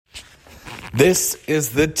This is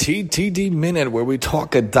the TTD Minute, where we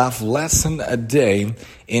talk a daf lesson a day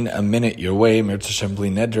in a minute your way. Mirza Shem Bli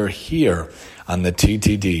Neder here on the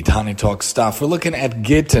TTD Tani Talk Stuff. We're looking at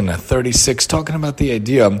Gittin 36, talking about the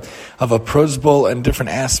idea of a prose bowl and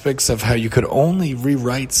different aspects of how you could only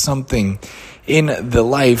rewrite something in the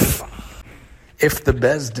life if the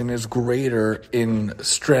Bezdin is greater in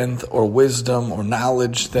strength or wisdom or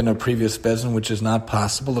knowledge than a previous Bezdin, which is not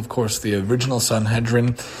possible. Of course, the original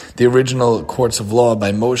Sanhedrin, the original courts of law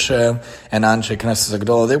by Moshe and Anshe Knesset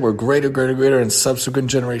Agdola, they were greater, and subsequent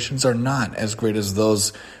generations are not as great as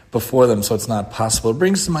those before them, so it's not possible. It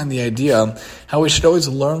brings to mind the idea how we should always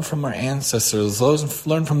learn from our ancestors,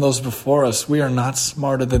 learn from those before us. We are not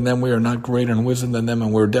smarter than them, we are not greater in wisdom than them,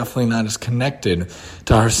 and we're definitely not as connected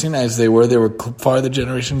to Har Sinai as they were. They were farther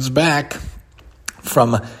generations back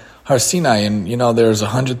from Har Sinai, and there's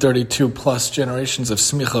 132 plus generations of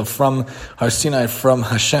smicha from Har Sinai, from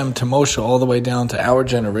Hashem to Moshe, all the way down to our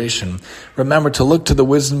generation. Remember to look to the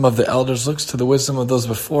wisdom of the elders, look to the wisdom of those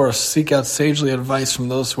before us, seek out sagely advice from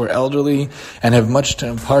those who are elderly and have much to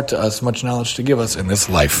impart to us, much knowledge to give us in this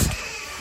life.